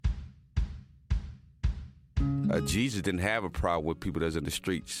Jesus didn't have a problem with people that's in the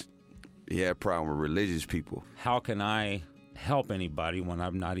streets. He had a problem with religious people. How can I help anybody when I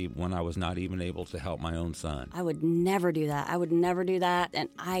was not even able to help my own son? I would never do that. And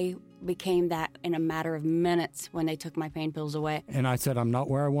I became that in a matter of minutes when they took my pain pills away. And I said, I'm not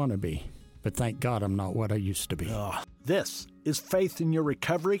where I want to be, but thank God I'm not what I used to be. This is Faith in Your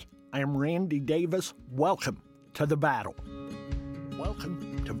Recovery. I am Randy Davis. Welcome to the battle.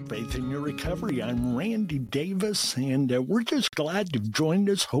 Welcome to Faith in Your Recovery. I'm Randy Davis, and we're just glad you've joined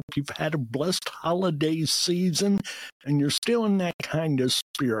us. Hope you've had a blessed holiday season, and you're still in that kind of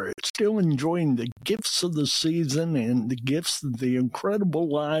spirit, still enjoying the gifts of the season and the gifts of the incredible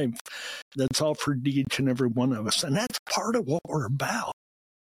life that's offered to each and every one of us. And that's part of what we're about.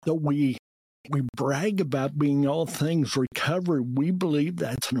 Though we brag about being all things recovery, we believe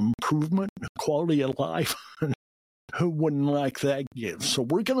that's an improvement in quality of life. Who wouldn't like that gift? So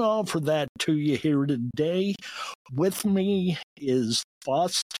we're going to offer that to you here today. With me is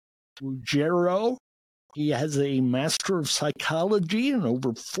Faust Ruggiero. He has a Master of Psychology and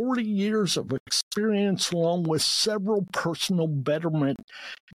over 40 years of experience, along with several personal betterment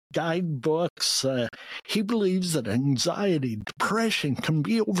guidebooks. He believes that anxiety, depression can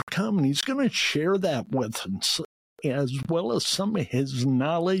be overcome, and he's going to share that with us, as well as some of his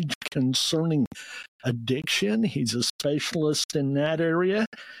knowledge concerning addiction. He's a specialist in that area.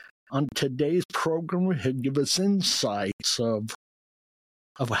 On today's program, he'll give us insights of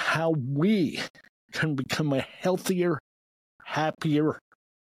how we can become a healthier, happier,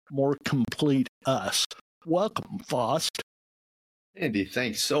 more complete us. Welcome, Faust. Andy,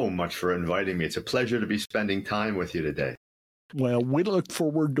 thanks so much for inviting me. It's a pleasure to be spending time with you today. Well, we look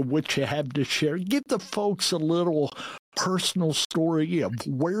forward to what you have to share. Give the folks a little personal story of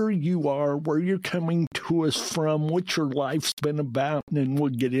where you are, where you're coming to us from, what your life's been about, and then we'll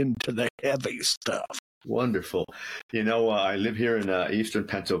get into the heavy stuff. Wonderful. I live here in eastern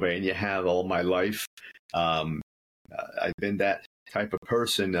Pennsylvania, have all my life. I've been that type of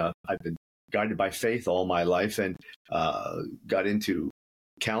person. I've been guided by faith all my life, and got into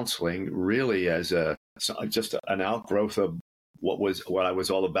counseling really as just an outgrowth of what I was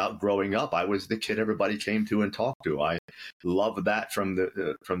all about growing up. I was the kid everybody came to and talked to. I love that from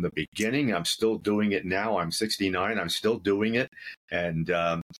the beginning. I'm still doing it now. I'm 69. I'm still doing it, and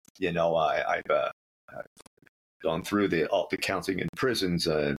I've gone through the counseling in prisons.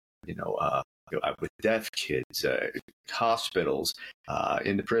 With deaf kids, hospitals.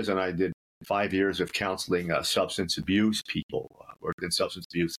 In the prison, I did 5 years of counseling substance abuse people. Worked in substance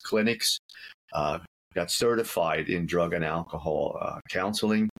abuse clinics. Got certified in drug and alcohol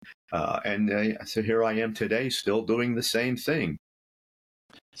counseling. So here I am today, still doing the same thing.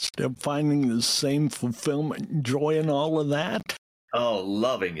 Still finding the same fulfillment and joy in all of that? Oh,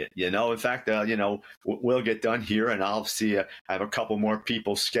 loving it. In fact, we'll get done here and I'll see, I have a couple more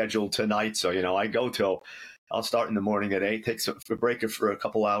people scheduled tonight. So, I'll start in the morning at 8, take a break for a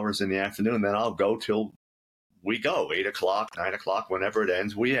couple hours in the afternoon, then I'll go till we go, 8 o'clock, 9 o'clock, whenever it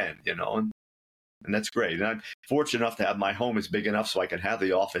ends, we end, and that's great. And I'm fortunate enough to have my home is big enough so I can have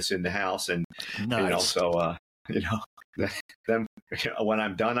the office in the house. And, nice. Then when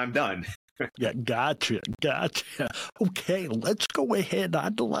I'm done, I'm done. Yeah, gotcha. Okay, let's go ahead.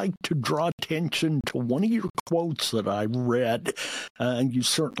 I'd like to draw attention to one of your quotes that I read. You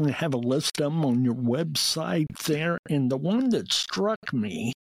certainly have a list of them on your website there. And the one that struck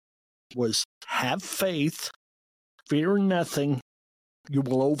me was, have faith, fear nothing, you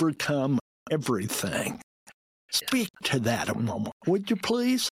will overcome everything. Speak to that a moment, would you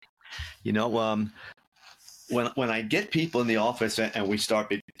please? When I get people in the office and we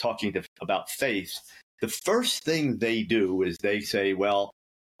start talking about faith, the first thing they do is they say, well,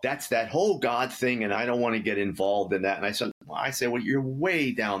 that's that whole God thing, and I don't want to get involved in that. And I say, well, you're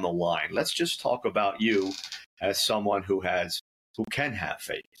way down the line. Let's just talk about you as someone who can have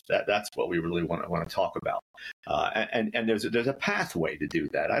faith. That's what we really want to talk about. And there's a pathway to do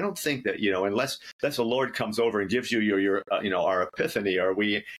that. I don't think that, unless the Lord comes over and gives you your our epiphany, or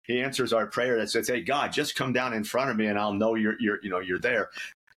He answers our prayer that says, hey, God, just come down in front of me and I'll know you're there.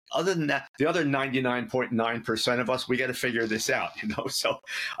 Other than that, the other 99.9% of us, we got to figure this out, So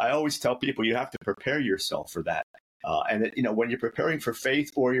I always tell people you have to prepare yourself for that. When you're preparing for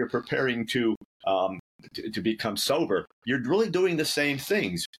faith or you're preparing to become sober, you're really doing the same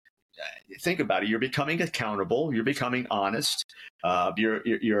things. Think about it. You're becoming accountable. You're becoming honest. You're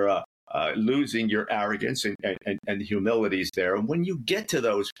losing your arrogance and humility is there. And when you get to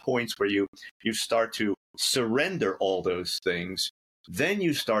those points where you start to surrender all those things, then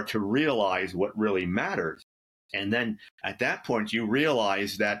you start to realize what really matters. And then at that point, you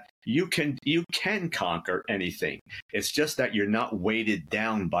realize that you can conquer anything. It's just that you're not weighted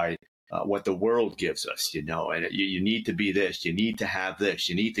down by what the world gives us, and you need to be this, you need to have this,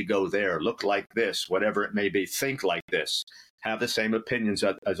 you need to go there, look like this, whatever it may be, think like this, have the same opinions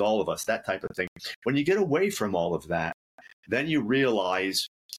as all of us, that type of thing. When you get away from all of that, then you realize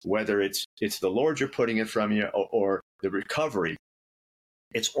whether it's the Lord you're putting in front of you or the recovery,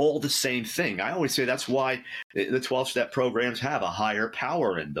 it's all the same thing. I always say that's why the 12-step programs have a higher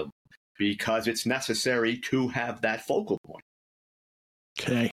power in them, because it's necessary to have that focal point.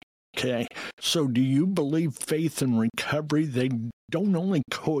 Okay. So do you believe faith and recovery, they don't only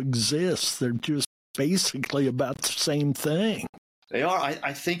coexist, they're just basically about the same thing? They are.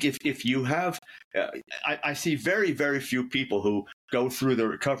 I think if you have, I see very, very few people who go through the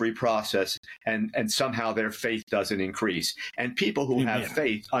recovery process and somehow their faith doesn't increase. And people who have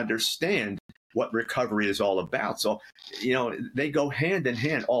faith understand what recovery is all about. So, they go hand in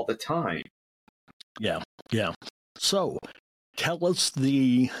hand all the time. Yeah. So tell us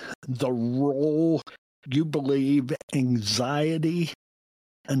the role you believe anxiety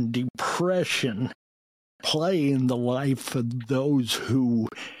and depression play in the life of those who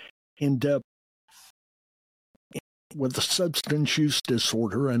end up with a substance use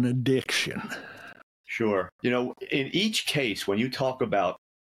disorder and addiction. Sure. In each case, when you talk about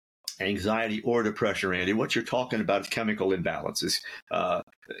anxiety or depression, Randy, what you're talking about is chemical imbalances,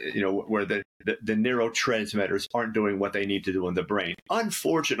 where the neurotransmitters aren't doing what they need to do in the brain.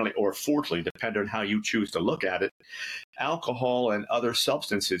 Unfortunately, or fortunately, depending on how you choose to look at it, alcohol and other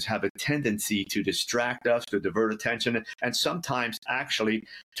substances have a tendency to distract us, to divert attention, and sometimes actually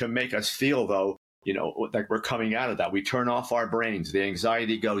to make us feel, though, like we're coming out of that. We turn off our brains. The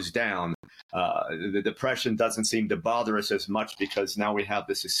anxiety goes down. The depression doesn't seem to bother us as much because now we have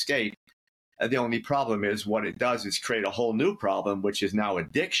this escape. The only problem is what it does is create a whole new problem, which is now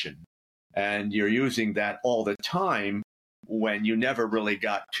addiction. And you're using that all the time when you never really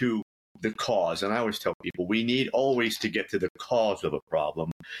got to the cause. And I always tell people we need always to get to the cause of a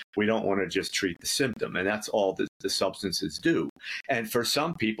problem. We don't want to just treat the symptom. And that's all the substances do. And for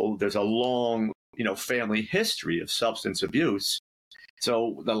some people, there's a long family history of substance abuse.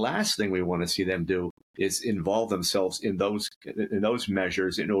 So the last thing we want to see them do is involve themselves in those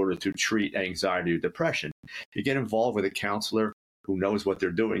measures in order to treat anxiety or depression. You get involved with a counselor who knows what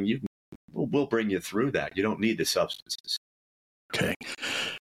they're doing, we'll bring you through that. You don't need the substances. Okay.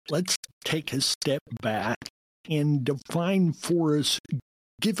 Let's take a step back and define for us,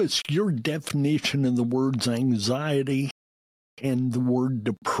 give us your definition of the words anxiety and the word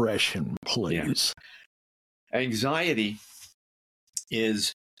depression, please. Yeah. Anxiety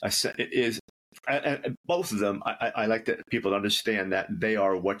is both of them. I like that people to understand that they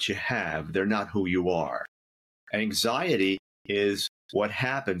are what you have. They're not who you are. Anxiety is what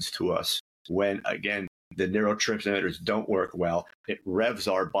happens to us when, again, the neurotransmitters don't work well. It revs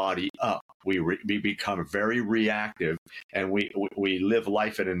our body up. We become very reactive, and we live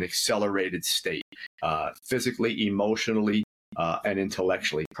life in an accelerated state, physically, emotionally, and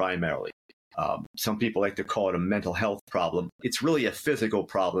intellectually, primarily. Some people like to call it a mental health problem. It's really a physical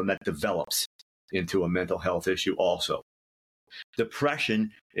problem that develops into a mental health issue also.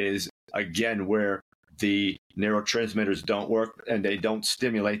 Depression is, again, where the neurotransmitters don't work and they don't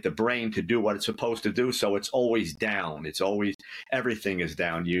stimulate the brain to do what it's supposed to do. So it's always down. Everything is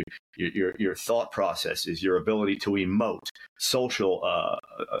down. Your thought processes, your ability to emote, social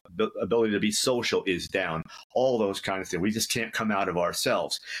ability to be social is down. All those kinds of things. We just can't come out of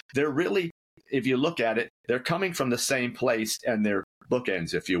ourselves. They're really, if you look at it, they're coming from the same place, and they're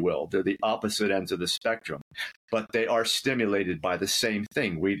bookends, if you will. They're the opposite ends of the spectrum, but they are stimulated by the same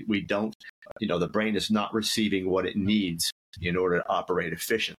thing. We don't, the brain is not receiving what it needs in order to operate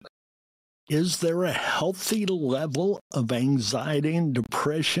efficiently. Is there a healthy level of anxiety and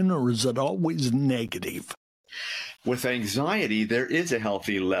depression, or is it always negative? With anxiety, there is a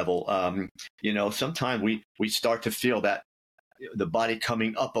healthy level. Sometimes we start to feel that the body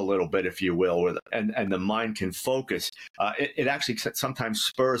coming up a little bit, if you will, and the mind can focus. It actually sometimes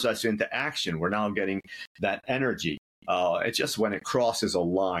spurs us into action. We're now getting that energy. It's just when it crosses a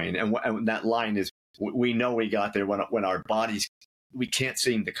line, and that line is, we know we got there when our bodies, we can't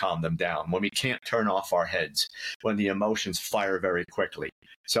seem to calm them down, when we can't turn off our heads, when the emotions fire very quickly.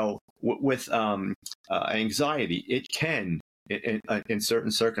 So with anxiety, it can, in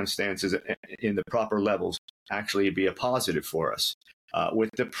certain circumstances, in the proper levels, actually be a positive for us. With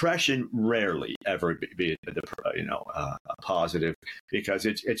depression, rarely ever be a positive, because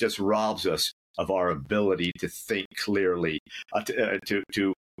it just robs us of our ability to think clearly,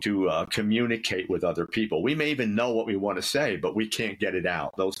 to communicate with other people. We may even know what we want to say, but we can't get it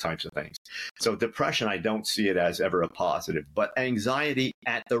out, those types of things. So depression, I don't see it as ever a positive, but anxiety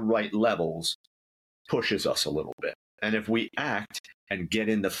at the right levels pushes us a little bit. And if we act and get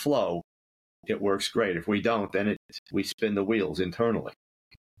in the flow, it works great. If we don't, then we spin the wheels internally.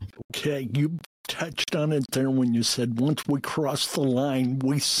 Okay, you touched on it there when you said once we cross the line,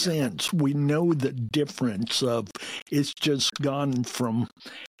 we sense, we know the difference of it's just gone from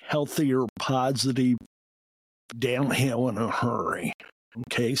healthier, positive, downhill in a hurry.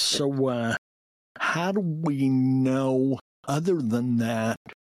 Okay, so how do we know, other than that,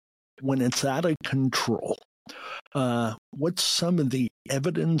 when it's out of control? What's some of the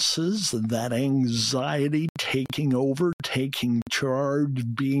evidences of that anxiety taking over, taking charge,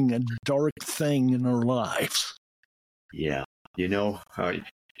 being a dark thing in our lives? Yeah, you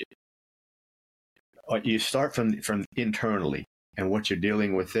start from internally, and what you're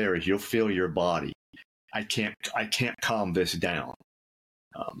dealing with there is you'll feel your body. I can't calm this down.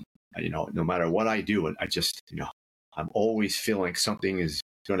 No matter what I do, I just, I'm always feeling something is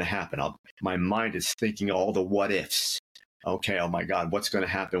going to happen. My mind is thinking all the what ifs. Okay, oh my God, what's going to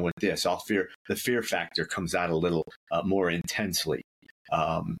happen with this? The fear factor comes out a little more intensely.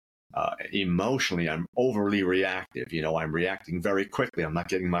 Emotionally, I'm overly reactive. I'm reacting very quickly. I'm not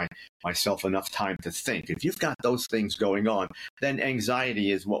giving myself enough time to think. If you've got those things going on, then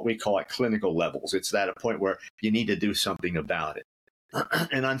anxiety is what we call at clinical levels. It's at a point where you need to do something about it.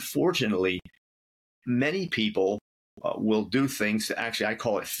 And unfortunately, many people will do things to actually, I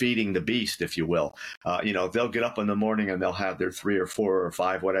call it feeding the beast, if you will. They'll get up in the morning and they'll have their 3 or 4 or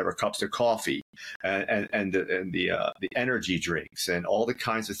 5, whatever, cups of coffee and the energy drinks and all the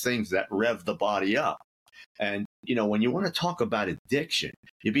kinds of things that rev the body up. And, when you want to talk about addiction,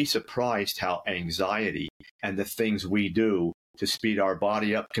 you'd be surprised how anxiety and the things we do to speed our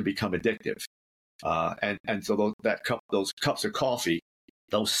body up can become addictive. And so those cups of coffee,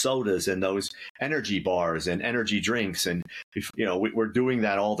 those sodas and those energy bars and energy drinks. And, we're doing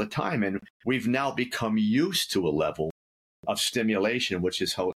that all the time. And we've now become used to a level of stimulation, which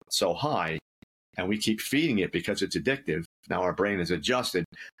is so high. And we keep feeding it because it's addictive. Now our brain is adjusted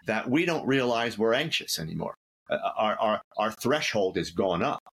that we don't realize we're anxious anymore. Our threshold has gone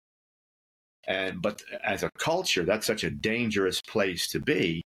up. But as a culture, that's such a dangerous place to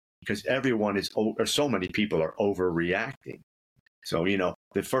be because so many people are overreacting. So,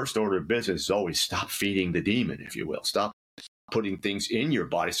 the first order of business is always stop feeding the demon, if you will. Stop putting things in your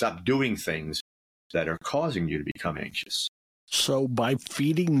body. Stop doing things that are causing you to become anxious. So by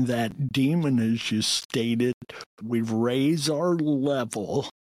feeding that demon, as you stated, we raise our level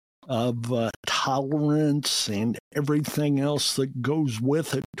of tolerance and everything else that goes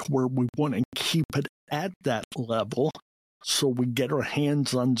with it to where we want to keep it at that level. So we get our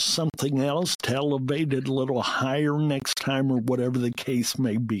hands on something else to elevate it a little higher next time or whatever the case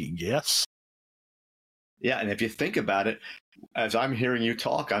may be, yes? Yeah, and if you think about it, as I'm hearing you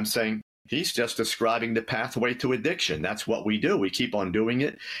talk, I'm saying he's just describing the pathway to addiction. That's what we do. We keep on doing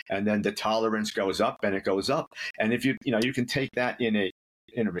it, and then the tolerance goes up and it goes up. And if you can take that in a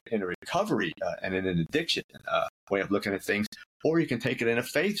recovery and in an addiction way of looking at things, or you can take it in a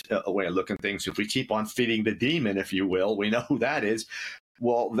faith way of looking at things. If we keep on feeding the demon, if you will, we know who that is.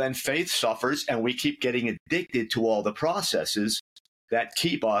 Well, then faith suffers, and we keep getting addicted to all the processes that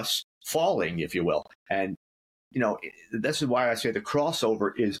keep us falling, if you will. And, this is why I say the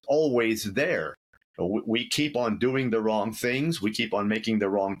crossover is always there. We keep on doing the wrong things. We keep on making the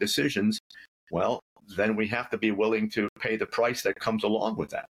wrong decisions. Well, then we have to be willing to pay the price that comes along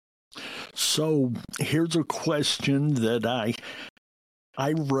with that. So here's a question that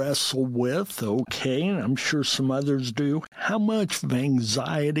I wrestle with, okay, and I'm sure some others do. How much of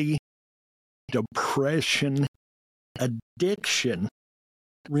anxiety, depression, addiction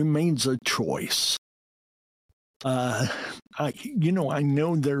remains a choice? I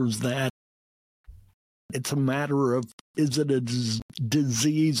know there's that. It's a matter of, is it a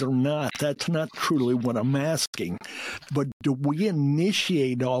disease or not? That's not truly what I'm asking. But do we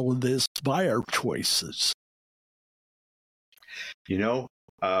initiate all of this by our choices?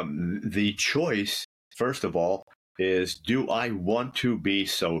 The choice, first of all, is, do I want to be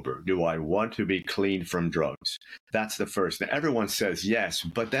sober? Do I want to be clean from drugs? That's the first. Now, everyone says yes,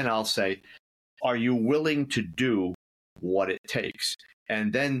 but then I'll say, are you willing to do what it takes?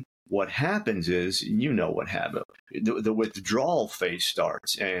 And then what happens is, what happens, the withdrawal phase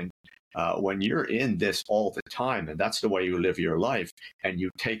starts. And when you're in this all the time, and that's the way you live your life, and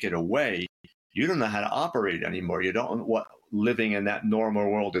you take it away, you don't know how to operate anymore. You don't know what living in that normal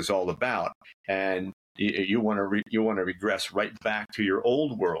world is all about. And You want to regress right back to your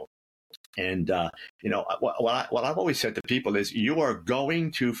old world. And what I've always said to people is, you are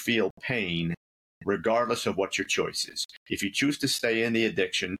going to feel pain regardless of what your choice is. If you choose to stay in the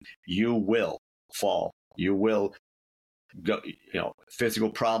addiction, you will fall. You will go,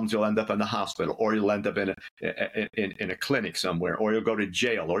 physical problems. You'll end up in the hospital, or you'll end up in a clinic somewhere, or you'll go to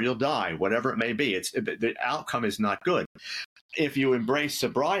jail, or you'll die. Whatever it may be, the outcome is not good. If you embrace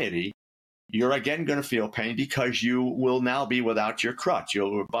sobriety, you're again going to feel pain because you will now be without your crutch.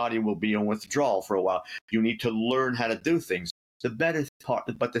 Your body will be in withdrawal for a while. You need to learn how to do things. The better part,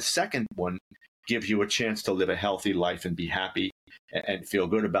 but the second one gives you a chance to live a healthy life and be happy and feel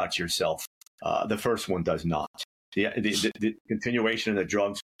good about yourself. The first one does not. The continuation of the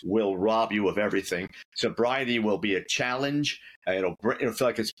drugs will rob you of everything. Sobriety will be a challenge. It'll feel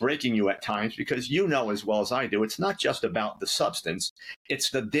like it's breaking you at times, because you know as well as I do, it's not just about the substance. It's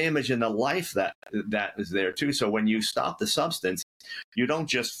the damage in the life that is there too. So when you stop the substance, you don't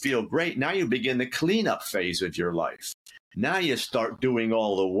just feel great. Now you begin the cleanup phase of your life. Now you start doing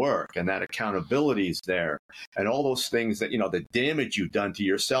all the work, and that accountability is there, and all those things that, the damage you've done to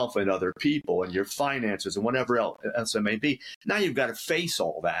yourself and other people and your finances and whatever else it may be. Now you've got to face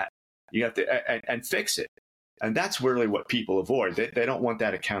all that. You have to and fix it. And that's really what people avoid. They don't want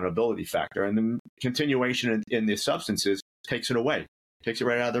that accountability factor. And the continuation in the substances takes it away, takes it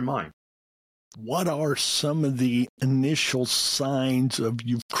right out of their mind. What are some of the initial signs of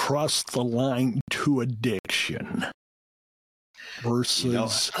you've crossed the line to addiction?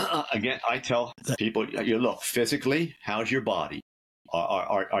 Versus, again, I tell people, you look physically, how's your body?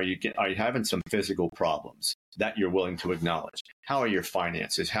 Are you having some physical problems that you're willing to acknowledge? How are your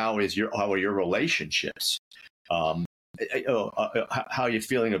finances? How are your relationships? How are you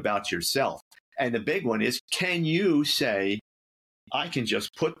feeling about yourself? And the big one is, can you say, I can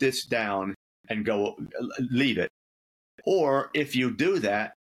just put this down and go leave it? Or if you do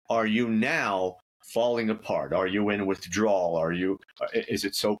that, are you now falling apart? Are you in withdrawal? Is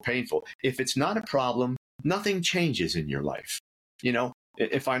it so painful? If it's not a problem, nothing changes in your life.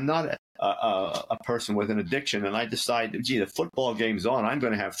 If I'm not a person with an addiction and I decide, the football game's on, I'm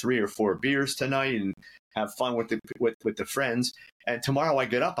going to have 3 or 4 beers tonight and have fun with the friends. And tomorrow I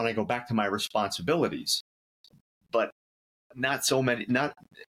get up and I go back to my responsibilities. But not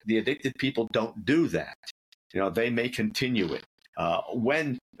the addicted people don't do that. They may continue it.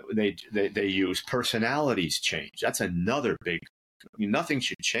 When they use, personalities change. That's another big. Nothing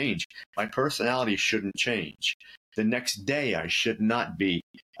should change. My personality shouldn't change. The next day, I should not be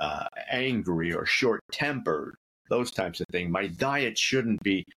angry or short-tempered. Those types of things. My diet shouldn't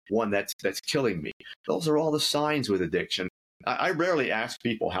be one that's killing me. Those are all the signs with addiction. I rarely ask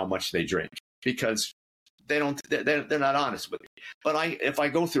people how much they drink, because they're not honest with me. But if I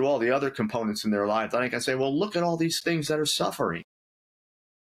go through all the other components in their lives, then I can say, well, look at all these things that are suffering.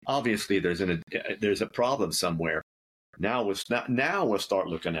 Obviously, there's a problem somewhere. Now we'll start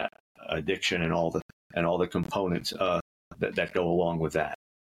looking at addiction and all the components that go along with that.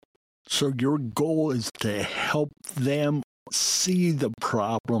 So your goal is to help them see the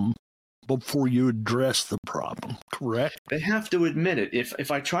problem before you address the problem, correct? They have to admit it. If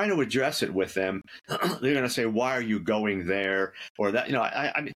I try to address it with them, they're going to say, "Why are you going there?" Or that,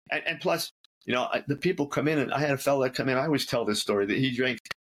 and plus, the people come in, and I had a fellow that come in. I always tell this story that he drank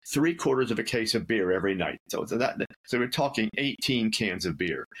 3/4 of a case of beer every night. So we're talking 18 cans of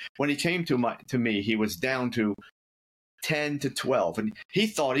beer. When he came to me, he was down to 10 to 12, and he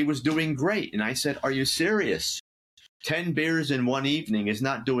thought he was doing great. And I said, "Are you serious? 10 beers in one evening is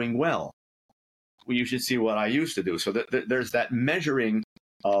not doing well. Well, you should see what I used to do." So there's that measuring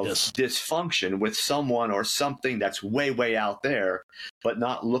of dysfunction with someone or something that's way, way out there, but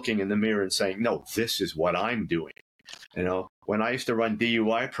not looking in the mirror and saying, "No, this is what I'm doing." When I used to run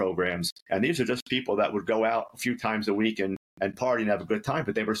DUI programs, and these are just people that would go out a few times a week and party and have a good time,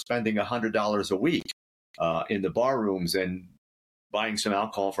 but they were spending $100 a week in the bar rooms and buying some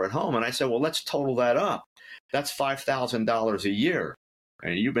alcohol for at home. And I said, well, let's total that up. That's $5,000 a year.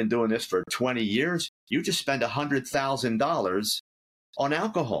 And you've been doing this for 20 years. You just spend $100,000 on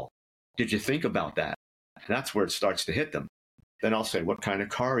alcohol. Did you think about that? And that's where it starts to hit them. Then I'll say, what kind of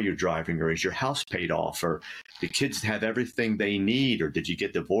car are you driving? Or is your house paid off? Or the kids have everything they need? Or did you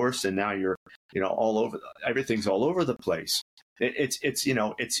get divorced and now you're, all over, everything's all over the place. It's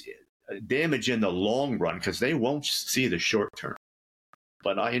damage in the long run because they won't see the short term.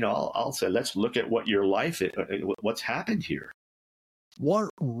 But I'll say, let's look at what your life, what's happened here. What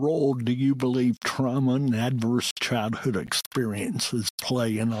role do you believe trauma and adverse childhood experiences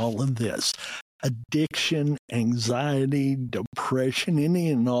play in all of this? Addiction, anxiety, depression, any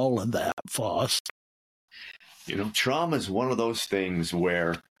and all of that, Faust? Trauma is one of those things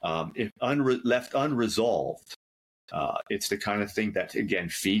where if left unresolved, it's the kind of thing that, again,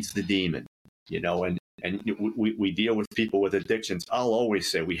 feeds the demon, and we deal with people with addictions. I'll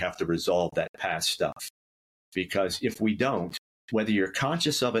always say we have to resolve that past stuff, because if we don't, whether you're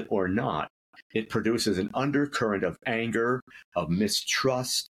conscious of it or not, it produces an undercurrent of anger, of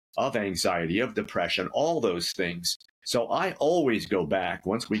mistrust, of anxiety, of depression, all those things. So I always go back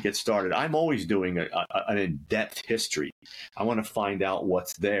once we get started. I'm always doing an in-depth history. I want to find out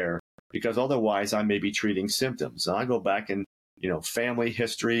what's there, because otherwise I may be treating symptoms. And I go back and, family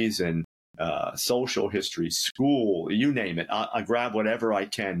histories and social histories, school, you name it. I grab whatever I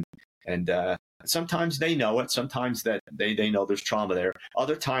can. And sometimes they know it. Sometimes that they know there's trauma there.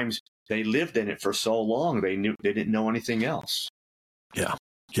 Other times they lived in it for so long they didn't know anything else. Yeah.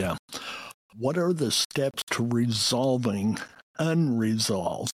 What are the steps to resolving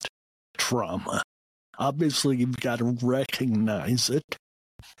unresolved trauma? Obviously, you've got to recognize it.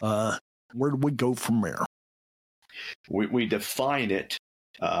 Where do we go from there? We define it,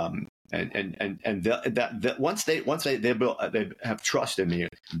 and that once they have trust in me,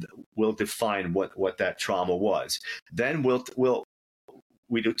 we'll define what that trauma was. Then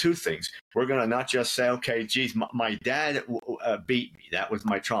we do two things. We're going to not just say, okay, geez, my dad beat me. That was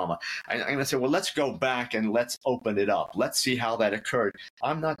my trauma. I'm going to say, well, let's go back and let's open it up. Let's see how that occurred.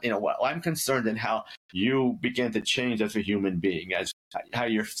 I'm concerned in how you begin to change as a human being, as how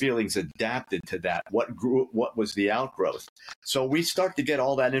your feelings adapted to that. What was the outgrowth? So we start to get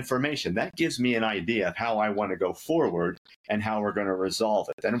all that information. That gives me an idea of how I want to go forward and how we're going to resolve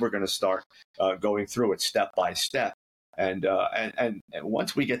it. Then we're going to start going through it step by step. And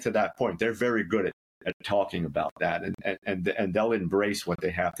once we get to that point, they're very good at talking about that, and they'll embrace what they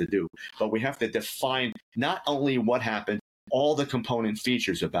have to do. But we have to define not only what happened, all the component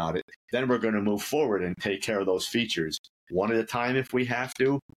features about it. Then we're going to move forward and take care of those features one at a time if we have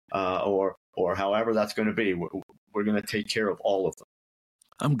to, or however that's going to be. We're going to take care of all of them.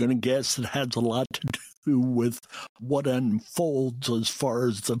 I'm going to guess it has a lot to do with what unfolds as far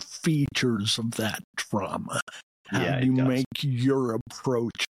as the features of that trauma. How do you make your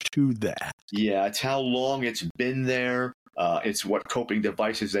approach to that? Yeah, it's how long it's been there. It's what coping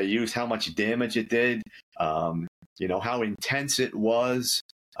devices they use, how much damage it did, how intense it was.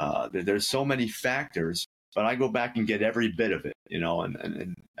 There's so many factors, but I go back and get every bit of it,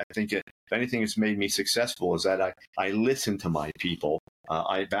 and I think if anything has made me successful is that I listen to my people.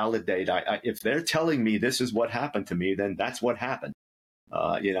 I validate. If they're telling me this is what happened to me, then that's what happened,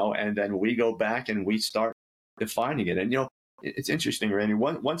 and then we go back and we start defining it. And, it's interesting, Randy,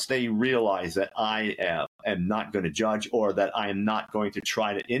 once they realize that I am not going to judge, or that I am not going to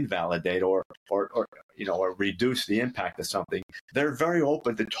try to invalidate or reduce the impact of something, they're very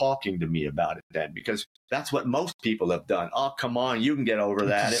open to talking to me about it then, because that's what most people have done. Oh, come on, you can get over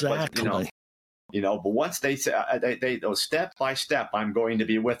that. Exactly. But once they say, they step by step, I'm going to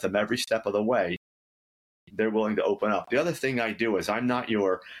be with them every step of the way, they're willing to open up. The other thing I do is I'm not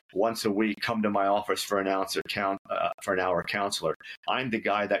your once a week come to my office for an hour counselor. I'm the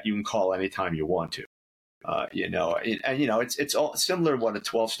guy that you can call anytime you want to. It's all similar to what a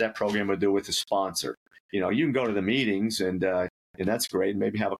 12-step program would do with a sponsor. You can go to the meetings and that's great.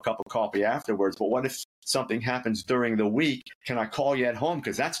 Maybe have a cup of coffee afterwards. But what if something happens during the week? Can I call you at home?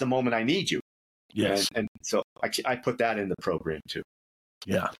 Because that's the moment I need you. Yes. And so I put that in the program too.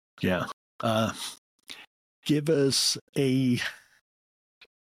 Yeah. Give us a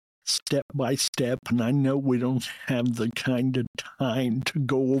step-by-step, and I know we don't have the kind of time to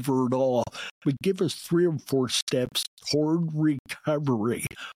go over it all, but give us 3 or 4 steps toward recovery.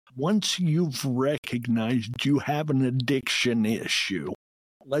 Once you've recognized you have an addiction issue,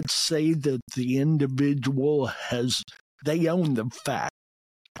 let's say that the individual they own the fact,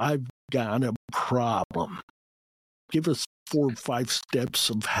 I've got a problem. Give us 4 or 5 steps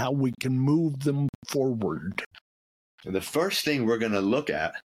of how we can move them forward. The first thing we're going to look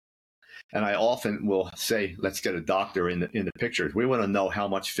at, and I often will say, let's get a doctor in the picture. We want to know how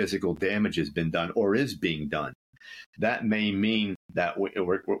much physical damage has been done or is being done. That may mean that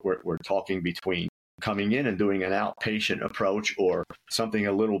we're talking between coming in and doing an outpatient approach, or something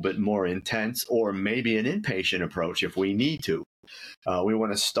a little bit more intense, or maybe an inpatient approach if we need to. We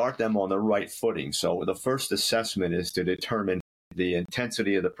want to start them on the right footing. So the first assessment is to determine the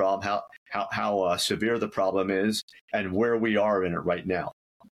intensity of the problem, how severe the problem is, and where we are in it right now.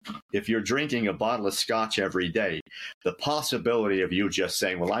 If you're drinking a bottle of scotch every day, the possibility of you just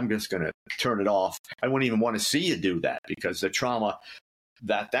saying, well, I'm just going to turn it off, I wouldn't even want to see you do that, because the trauma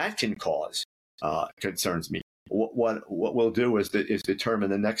that can cause concerns me. What we'll do is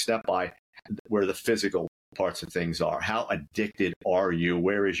determine the next step by where the physical parts of things are. How addicted are you?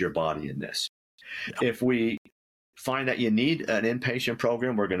 Where is your body in this? If we find that you need an inpatient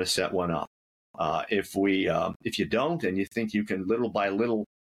program, we're going to set one up. If you don't, and you think you can little by little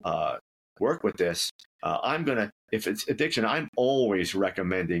work with this, if it's addiction, I'm always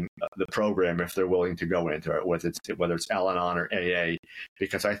recommending the program if they're willing to go into it, whether it's Al-Anon or AA,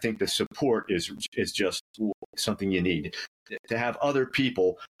 because I think the support is just something you need. To have other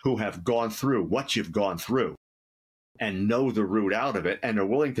people who have gone through what you've gone through and know the root out of it and are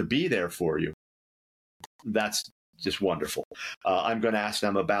willing to be there for you, that's just wonderful. I'm going to ask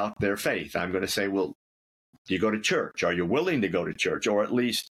them about their faith. I'm going to say, well, do you go to church? Are you willing to go to church? Or at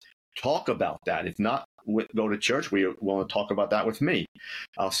least talk about that. If not go to church, we want to talk about that with me.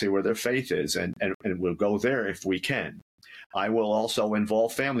 I'll see where their faith is, and we'll go there if we can. I will also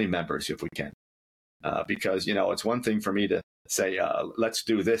involve family members if we can. Because, it's one thing for me to say, let's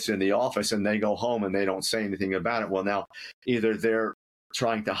do this in the office, and they go home and they don't say anything about it. Well, now, either they're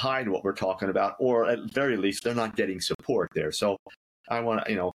trying to hide what we're talking about, or at very least, they're not getting support there. So I want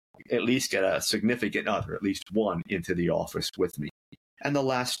to, at least get a significant other, at least one, into the office with me. And the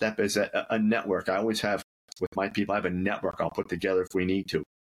last step is a network. I always have, with my people, I have a network I'll put together if we need to.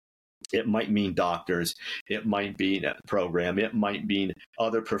 It might mean doctors. It might be a program. It might mean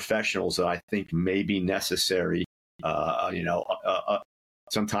other professionals that I think may be necessary.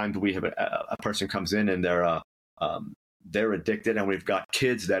 Sometimes we have a person comes in and they're addicted, and we've got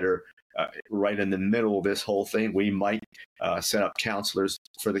kids that are right in the middle of this whole thing. We might set up counselors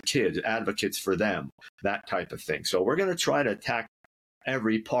for the kids, advocates for them, that type of thing. So we're going to try to attack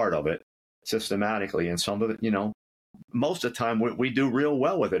every part of it systematically, and some of it, most of the time we do real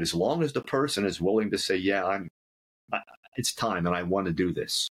well with it, as long as the person is willing to say, yeah, it's time and I want to do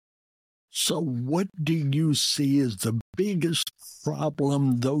this. So what do you see as the biggest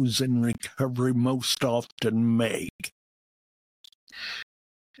problem those in recovery most often make?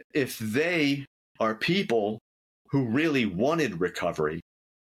 If they are people who really wanted recovery,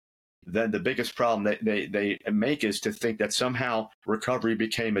 then the biggest problem that they make is to think that somehow recovery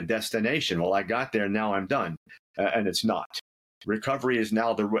became a destination. Well, I got there, now I'm done. And it's not. Recovery is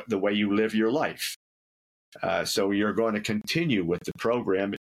now the way you live your life. So you're going to continue with the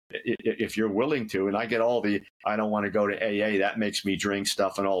program if you're willing to. And I get all I don't want to go to AA, that makes me drink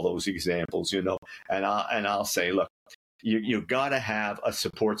stuff, and all those examples, And I'll say, look, you've got to have a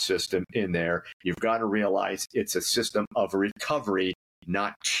support system in there. You've got to realize it's a system of recovery,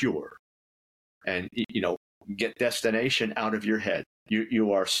 not cure. And, get destination out of your head.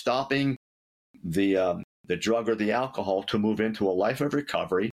 You are stopping the drug or the alcohol to move into a life of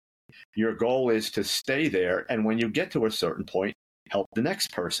recovery. Your goal is to stay there. And when you get to a certain point, help the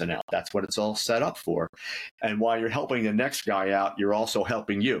next person out. That's what it's all set up for. And while you're helping the next guy out, you're also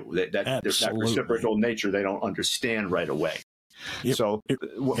helping you. That reciprocal nature they don't understand right away. The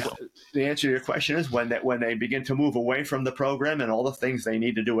answer to your question is when they begin to move away from the program and all the things they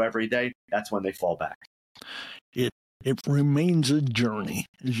need to do every day, that's when they fall back. It remains a journey,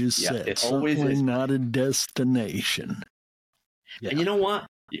 as you said. It always is. Not a destination. Yeah. And you know what?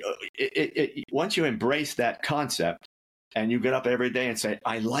 Once you embrace that concept and you get up every day and say,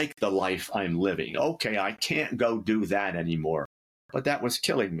 I like the life I'm living. Okay, I can't go do that anymore, but that was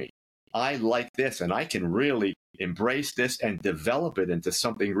killing me. I like this, and I can really embrace this and develop it into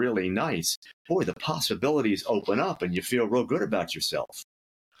something really nice. Boy, the possibilities open up and you feel real good about yourself.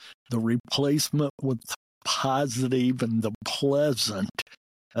 The replacement with the positive and the pleasant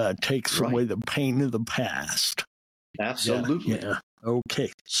takes away the pain of the past. Absolutely. Yeah.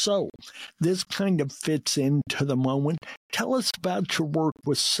 Okay. So this kind of fits into the moment. Tell us about your work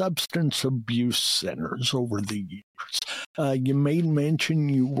with substance abuse centers over the years. You made mention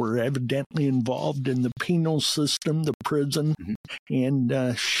you were evidently involved in the penal system, the prison,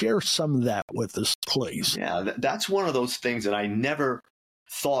 and share some of that with us, please. Yeah, that's one of those things that I never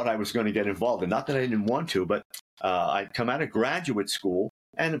thought I was going to get involved in. Not that I didn't want to, but I'd come out of graduate school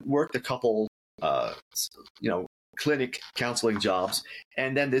and worked a couple, clinic counseling jobs.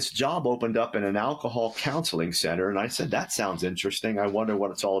 And then this job opened up in an alcohol counseling center. And I said, that sounds interesting. I wonder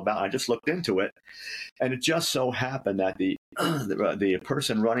what it's all about. I just looked into it. And it just so happened that the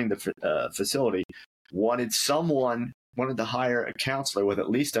person running the facility wanted to hire a counselor with at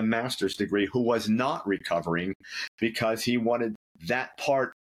least a master's degree who was not recovering, because he wanted that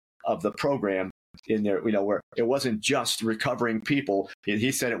part of the program in there, where it wasn't just recovering people.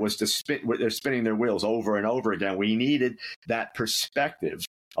 He said it was they're spinning their wheels over and over again. We needed that perspective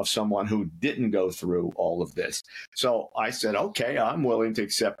of someone who didn't go through all of this. So I said, okay, I'm willing to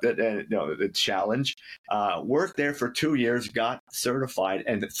accept it, and the challenge. Worked there for 2 years, got certified,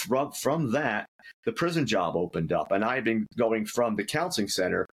 and from that, the prison job opened up, and I've been going from the counseling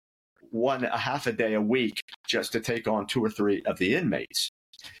center a half a day a week just to take on 2 or 3 of the inmates.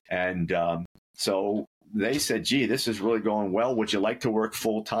 And so they said, gee, this is really going well. Would you like to work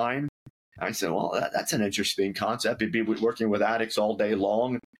full time? I said, well, that's an interesting concept. You'd be working with addicts all day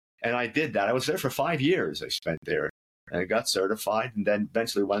long. And I did that. I was there for 5 years. I spent there, and I got certified, and then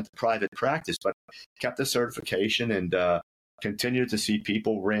eventually went to private practice, but kept the certification and continued to see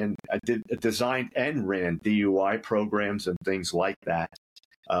people. Designed and ran DUI programs and things like that.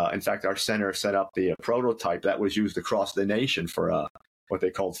 In fact, our center set up the prototype that was used across the nation for what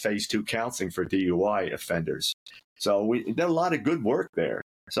they called Phase 2 counseling for DUI offenders. So we did a lot of good work there.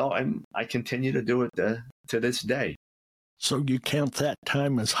 So I continue to do it to this day. So you count that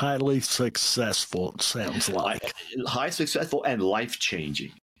time as highly successful, it sounds like. High successful and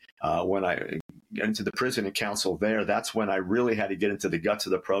life-changing. When I got into the prison and counsel there, that's when I really had to get into the guts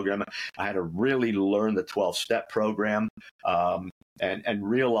of the program. I had to really learn the 12-step program and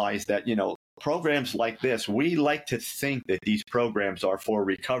realize that, programs like this, we like to think that these programs are for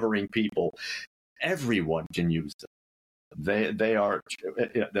recovering people. Everyone can use them. They are,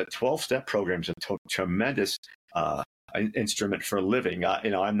 the 12-step program is a tremendous instrument for living.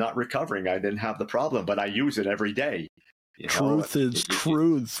 I'm not recovering. I didn't have the problem, but I use it every day. Truth is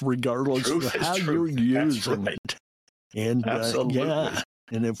truth, regardless of how you're using it. And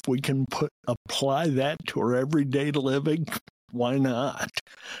and if we can apply that to our everyday living, why not?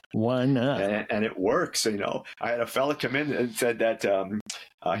 Why not? And it works. I had a fella come in and said that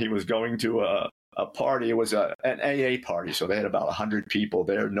he was going to a party. It was an AA party, so they had about 100 people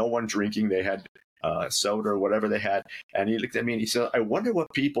there. No one drinking. They had soda or whatever they had. And he looked at me and he said, I wonder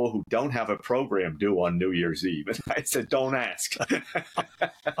what people who don't have a program do on New Year's Eve. And I said, don't ask.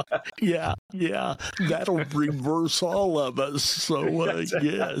 Yeah. That'll reverse all of us. So,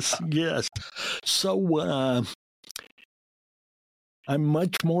 yes. So, I'm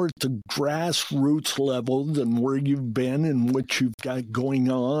much more at the grassroots level than where you've been and what you've got going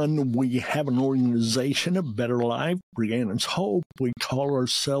on. We have an organization, A Better Life, Brianna's Hope. We call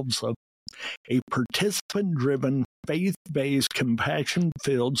ourselves a participant-driven, faith-based,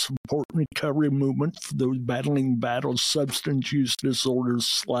 compassion-filled support and recovery movement for those battling substance use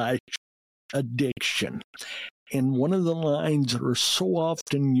disorders / addiction. And one of the lines that are so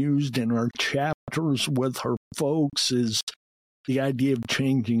often used in our chapters with our folks is the idea of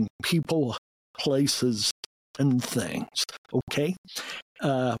changing people, places, and things. Okay?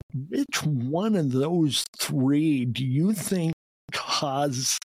 Which one of those 3 do you think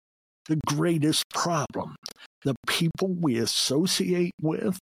cause the greatest problem? The people we associate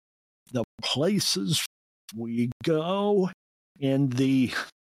with, the places we go, and the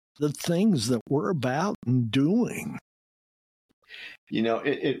things that we're about and doing?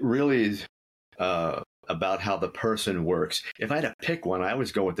 It really is about how the person works. If I had to pick one, I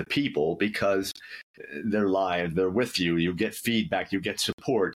always go with the people, because they're live, they're with you, you get feedback, you get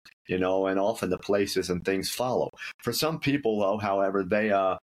support, and often the places and things follow. For some people, though, however,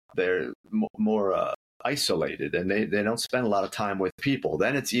 they're more isolated, and they don't spend a lot of time with people.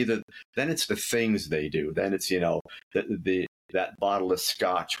 Then it's the things they do. Then it's that bottle of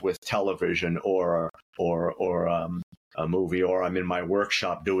scotch with television or a movie, or I'm in my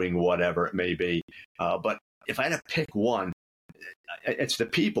workshop doing whatever it may be. But if I had to pick one, it's the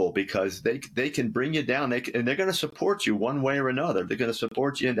people, because they can bring you down. And they're going to support you one way or another. They're going to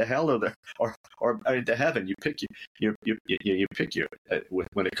support you into hell or into heaven. You pick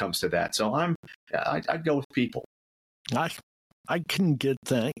when it comes to that. So I'd go with people. I can get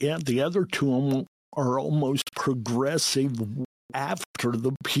that. Yeah, the other 2 are almost progressive after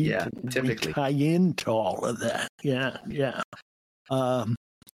the people. Yeah, typically. We tie into all of that. Yeah.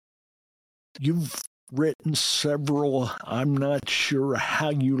 You've written several, I'm not sure how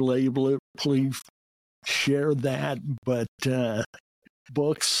you label it, please share that, but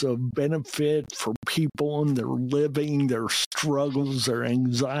books of benefit for people and their living, their struggles, their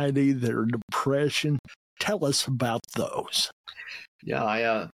anxiety, their depression. Tell us about those.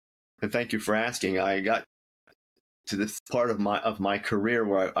 Yeah, and thank you for asking. I got to this part of my career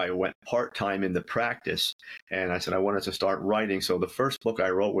where I went part-time in the practice, and I said I wanted to start writing. So the first book I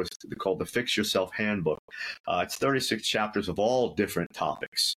wrote was called the Fix Yourself Handbook. It's 36 chapters of all different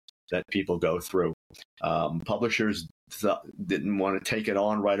topics that people go through. Publishers didn't want to take it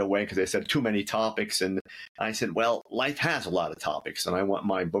on right away because they said too many topics. And I said, well, life has a lot of topics, and I want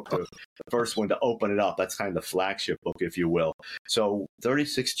my book the first one to open it up. That's kind of the flagship book, if you will. So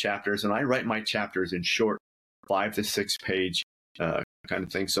 36 chapters, and I write my chapters in short 5 to 6 page kind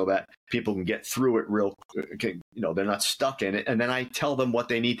of thing, so that people can get through it they're not stuck in it. And then I tell them what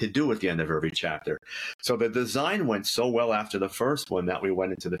they need to do at the end of every chapter. So the design went so well after the first one that we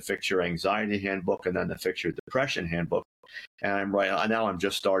went into the Fix Your Anxiety Handbook and then the Fix Your Depression Handbook. And now I'm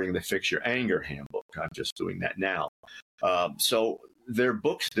just starting the Fix Your Anger Handbook. I'm just doing that now. So they're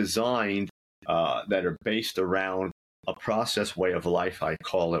books designed that are based around a process way of life, I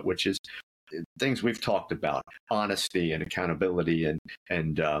call it, which is things we've talked about: honesty and accountability,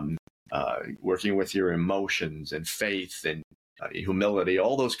 and working with your emotions, and faith, and humility,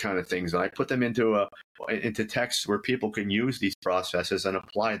 all those kind of things. And I put them into texts where people can use these processes and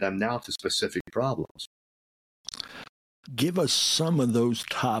apply them now to specific problems. Give us some of those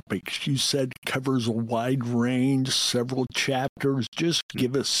topics. You said covers a wide range, several chapters. Just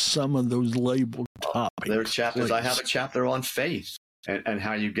give us some of those labeled topics. There are chapters. Please. I have a chapter on faith. And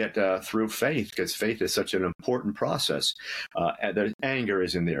how you get through faith, because faith is such an important process. And there's anger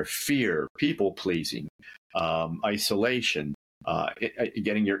is in there, fear, people-pleasing, isolation,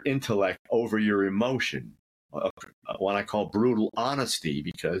 getting your intellect over your emotion. One I call brutal honesty,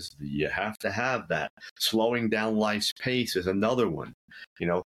 because you have to have that. Slowing down life's pace is another one.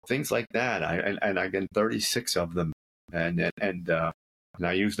 Things like that. And I get 36 of them, and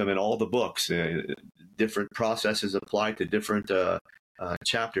I use them in all the books. Different processes applied to different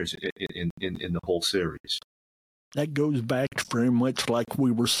chapters in the whole series. That goes back very much like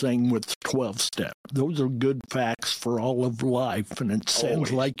we were saying with 12-step. Those are good facts for all of life, and it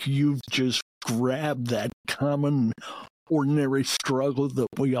sounds like you've just grabbed that common, ordinary struggle that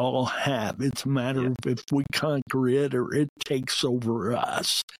we all have. It's a matter of if we conquer it or it takes over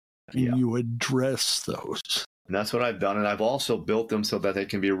us, and you address those. And that's what I've done. And I've also built them so that they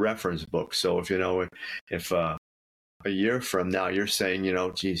can be reference books. So if a year from now you're saying,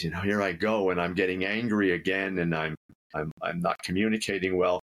 geez, here I go and I'm getting angry again and I'm not communicating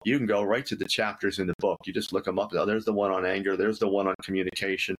well, you can go right to the chapters in the book. You just look them up. Oh, there's the one on anger. There's the one on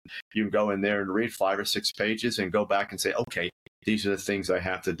communication. You can go in there and read 5 or 6 pages and go back and say, okay, these are the things I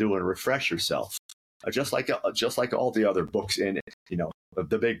have to do, and refresh yourself. Just like all the other books in it,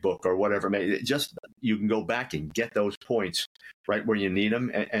 the big book or whatever. You can go back and get those points right where you need them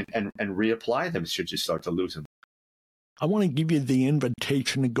and reapply them should you start to lose them. I want to give you the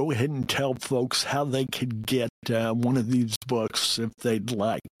invitation to go ahead and tell folks how they could get one of these books if they'd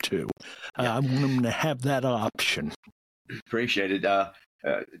like to. I want them to have that option. Appreciate it.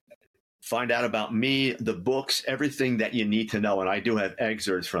 Find out about me, the books, everything that you need to know. And I do have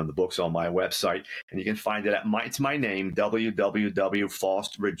excerpts from the books on my website. And you can find it it's my name,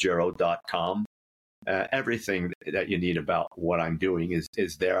 www.faustruggiero.com. Everything that you need about what I'm doing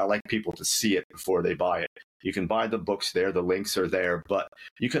is there. I like people to see it before they buy it. You can buy the books there. The links are there. But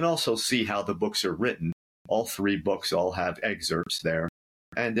you can also see how the books are written. All 3 books all have excerpts there.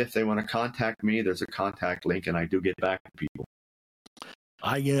 And if they want to contact me, there's a contact link, and I do get back to people.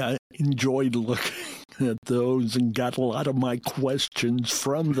 I enjoyed looking at those and got a lot of my questions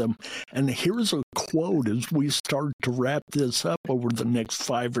from them. And here's a quote as we start to wrap this up over the next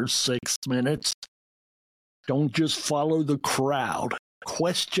 5 or 6 minutes. Don't just follow the crowd.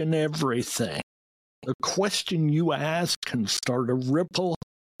 Question everything. The question you ask can start a ripple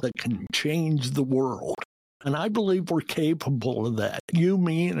that can change the world. And I believe we're capable of that. You,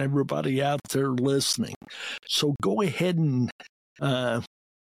 me, and everybody out there listening. So go ahead and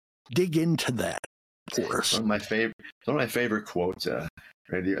dig into that for us. One of my favorite quotes. The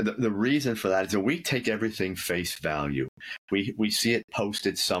reason for that is that we take everything face value. We see it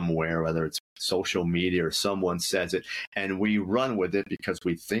posted somewhere, whether it's social media or someone says it, and we run with it because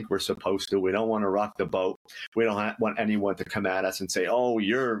we think we're supposed to. We don't want to rock the boat. We don't want anyone to come at us and say, "Oh,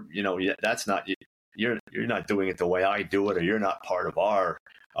 that's not you're not doing it the way I do it, or you're not part of our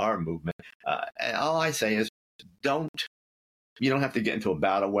movement." And all I say is, you don't have to get into a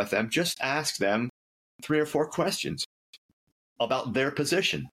battle with them. Just ask them 3 or 4 questions about their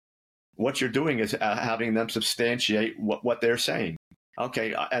position. What you're doing is having them substantiate what they're saying.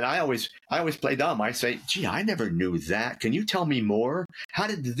 Okay, and I always play dumb. I say, "Gee, I never knew that. Can you tell me more? How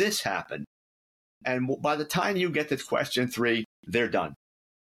did this happen?" And by the time you get to question 3, they're done.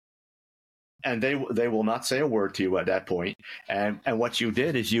 And they will not say a word to you at that point. And what you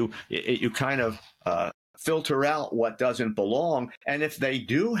did is you kind of filter out what doesn't belong. And if they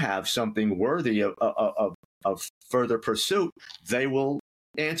do have something worthy of further pursuit, they will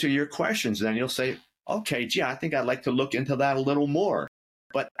answer your questions. Then you'll say, okay, gee, I think I'd like to look into that a little more.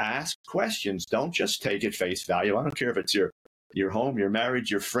 But ask questions. Don't just take it face value. I don't care if it's your home, your marriage,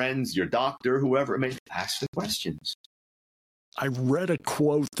 your friends, your doctor, whoever it may be. Ask the questions. I read a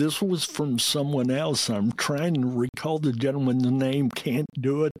quote. This was from someone else. I'm trying to recall the gentleman's name. Can't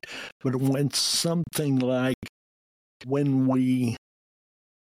do it. But it went something like, when we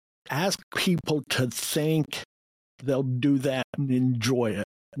ask people to think, they'll do that and enjoy it.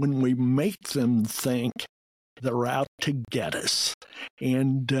 When we make them think, they're out to get us.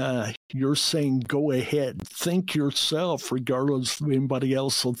 And you're saying, go ahead, think yourself, regardless of anybody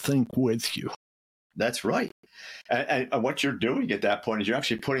else will think with you. That's right. And what you're doing at that point is you're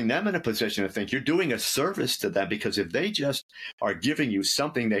actually putting them in a position to think. You're doing a service to them, because if they just are giving you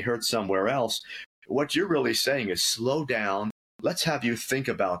something they heard somewhere else, what you're really saying is slow down. Let's have you think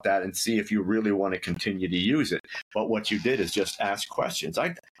about that and see if you really want to continue to use it. But what you did is just ask questions.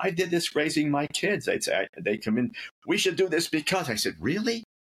 I did this raising my kids. They come in, we should do this because. I said, really?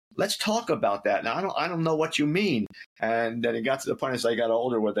 Let's talk about that. Now, I don't know what you mean. And then it got to the point as I got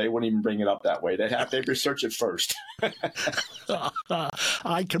older where they wouldn't even bring it up that way. They'd have to research it first.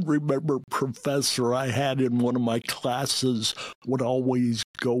 I can remember a professor I had in one of my classes would always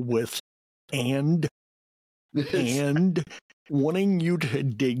go with and wanting you to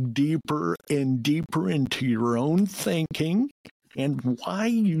dig deeper and deeper into your own thinking and why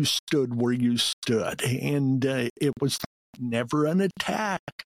you stood where you stood. And it was never an attack.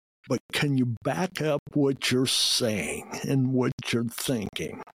 But can you back up what you're saying and what you're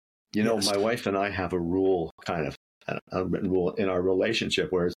thinking? You know, my wife and I have a rule, kind of an unwritten rule in our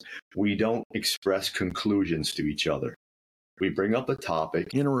relationship, where we don't express conclusions to each other. We bring up a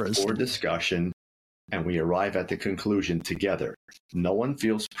topic for discussion, and we arrive at the conclusion together. No one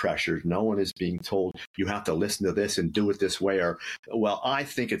feels pressured. No one is being told, you have to listen to this and do it this way, or, well, I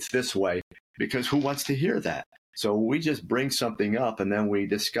think it's this way, because who wants to hear that? So we just bring something up and then we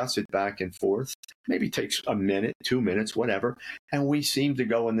discuss it back and forth. Maybe takes a minute, 2 minutes, whatever. And we seem to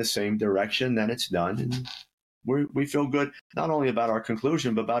go in the same direction. Then it's done. And we feel good, not only about our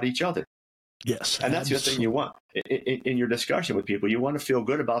conclusion, but about each other. Yes. And that's the thing you want in your discussion with people. You want to feel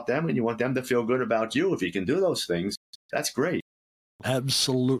good about them and you want them to feel good about you. If you can do those things, that's great.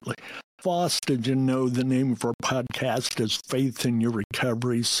 Absolutely. Faust, did you know the name of our podcast is Faith in Your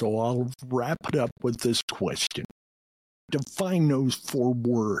Recovery? So I'll wrap it up with this question. Define those 4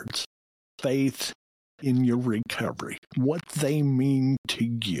 words, faith in your recovery, what they mean to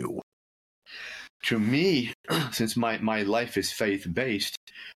you. To me, since my life is faith-based,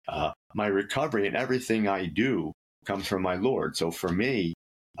 my recovery and everything I do comes from my Lord. So for me,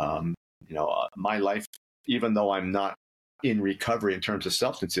 my life, even though I'm not in recovery in terms of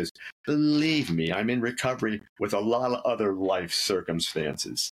substances, believe me, I'm in recovery with a lot of other life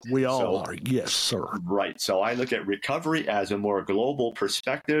circumstances. We all are. Yes, sir. Right. So I look at recovery as a more global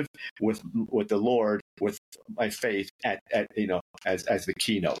perspective with the Lord, with my faith as the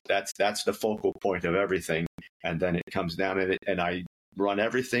keynote. That's the focal point of everything. And then it comes down to it, and I run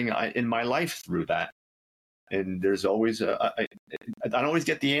everything in my life through that. And there's always I don't always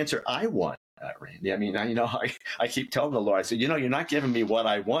get the answer I want. Randy, I mean, I keep telling the Lord, I said, you're not giving me what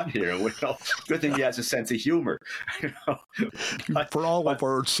I want here. Good thing He has a sense of humor. For all of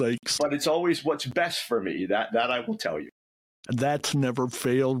our sakes. But it's always what's best for me. That I will tell you. That's never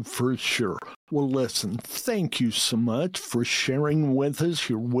failed for sure. Well, listen, thank you so much for sharing with us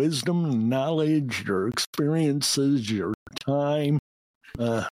your wisdom, knowledge, your experiences, your time.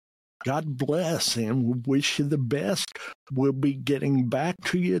 God bless, and we wish you the best. We'll be getting back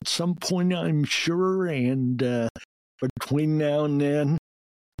to you at some point, I'm sure, and between now and then,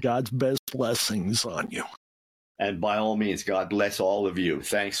 God's best blessings on you. And by all means, God bless all of you.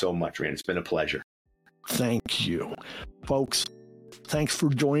 Thanks so much, Rand. It's been a pleasure. Thank you. Folks, thanks for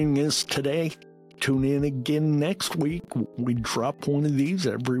joining us today. Tune in again next week. We drop one of these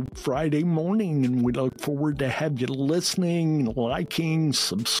every Friday morning, and we look forward to have you listening, liking,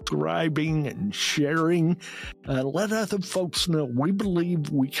 subscribing, and sharing. Let other folks know we believe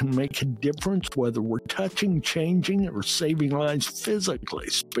we can make a difference, whether we're touching, changing, or saving lives physically,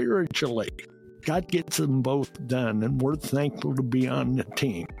 spiritually. God gets them both done, and we're thankful to be on the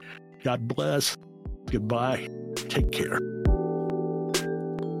team. God bless. Goodbye. Take care.